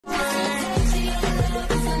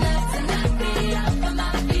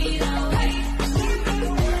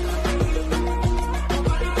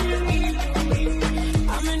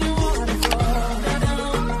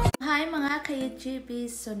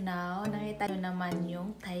ka-YouTube, so now, nakita nyo naman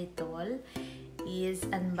yung title is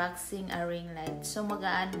Unboxing a Ring Light. So,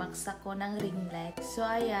 mag-unbox ako ng ring light. So,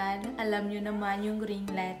 ayan, alam nyo naman yung ring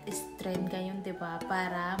light is trend ngayon, diba?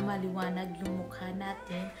 Para maliwanag yung mukha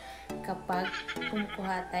natin kapag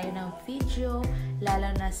kumukuha tayo ng video,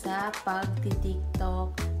 lalo na sa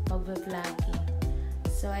pag-tiktok, pag-vlogging.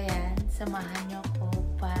 So, ayan, samahan nyo ako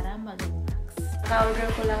para mag-unbox. Ka-order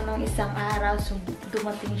ko lang ng isang araw, so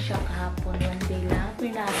dumating siya kahapon. One day lang,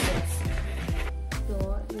 pinases. So,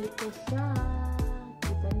 ito siya.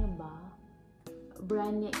 Kita niyo ba?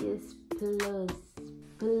 Brand niya is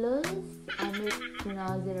Plus. I may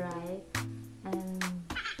pronounce it right. And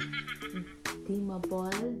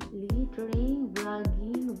dimmable, lettering,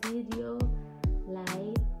 vlogging, video,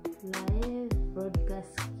 live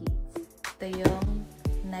broadcast kits. Ito yung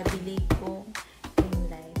nabili kong ring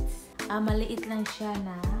lights. Maliit lang siya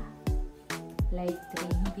na light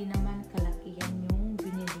ring. Hindi naman kalakihan yung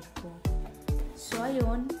binili ko. So,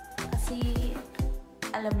 ayun. Kasi,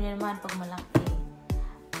 alam niyo naman pag malaki,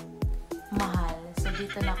 mahal. So,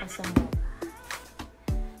 dito na ako sa mura.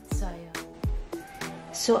 So, ayun.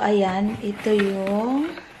 So, ayan. Ito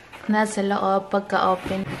yung nasa loob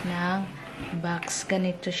pagka-open ng box.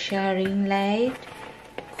 Ganito siya. Ring light.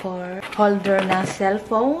 Holder ng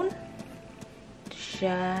cellphone. Ito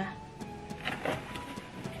siya.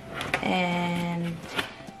 And,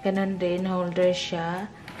 ganun din. Holder siya.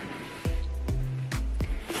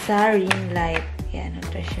 Sa ring light. Yan,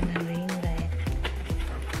 ito siya ng ring light.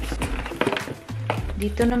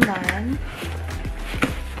 Dito naman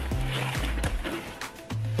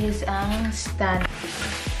is ang stand.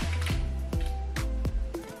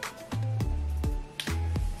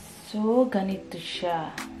 So, ganito siya.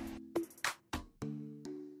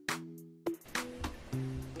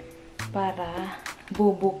 Para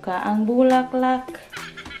bubuka ang bulaklak.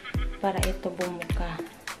 Para ito bumuka.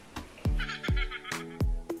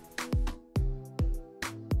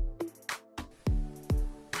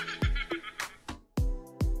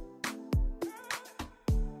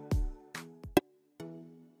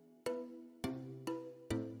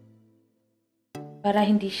 Para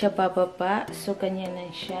hindi siya bababa. So, ganyan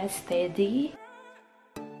lang siya. Steady.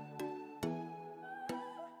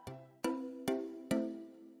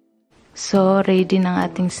 So, ready ng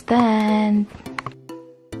ating stand.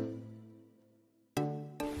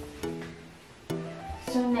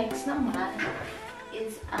 So, next naman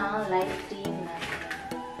is ang lighting natin.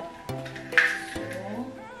 So,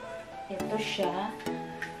 ito siya.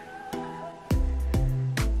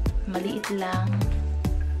 Maliit lang.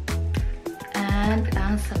 And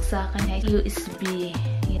ang saksakan niya USB.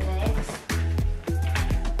 Next,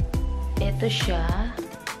 ito siya.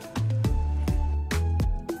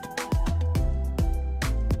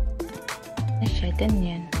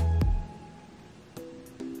 Ganyan.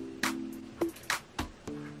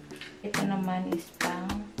 Ito naman is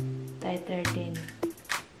pang tighter din.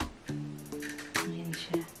 Ayan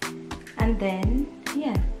siya. And then,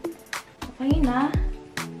 yan. Okay na.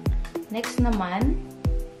 Next naman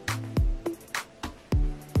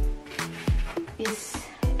is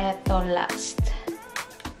eto last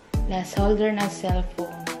holder ng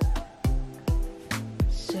cellphone.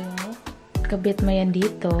 So, kabit mo yan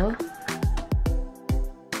dito.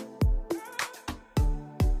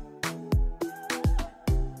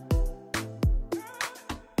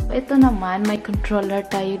 Ito naman, may controller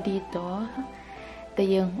tayo dito. Ito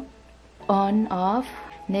yung on, off,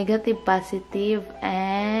 negative, positive,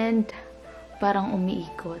 and parang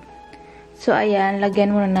umiikot. So, ayan,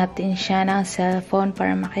 lagyan muna natin siya ng cellphone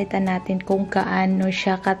para makita natin kung kaano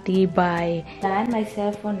siya katibay. Ayan, may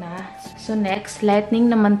cellphone na. So, next,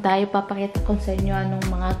 lightning naman tayo. Papakita ko sa inyo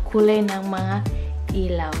anong mga kulay ng mga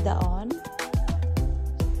ilaw. The on.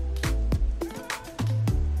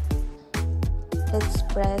 Let's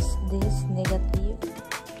press this negative.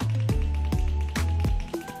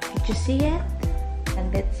 Did you see it?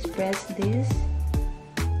 And let's press this.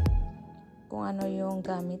 Kung ano yung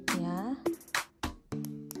gamit niya.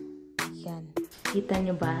 Yan. Kita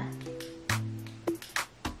nyo ba?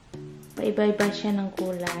 Paiba-iba siya ng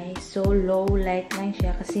kulay. So, low light lang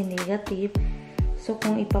siya kasi negative. So,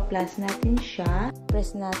 kung ipa-plus natin siya,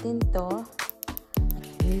 press natin to,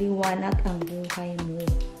 liliwanag ang buhay mo.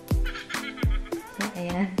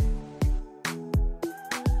 Ayan.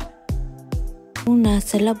 Kung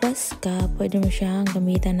nasa labas ka, pwede mo siyang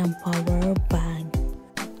gamitan ng power bank.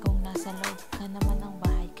 At kung nasa loob ka naman ng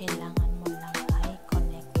bahay, kailangan mo lang ay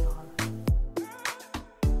connector.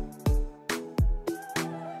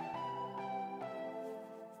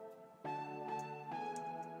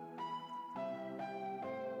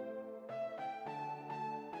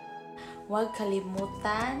 huwag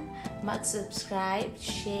kalimutan mag-subscribe,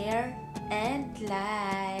 share, and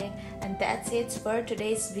like. And that's it for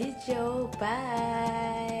today's video.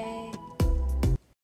 Bye!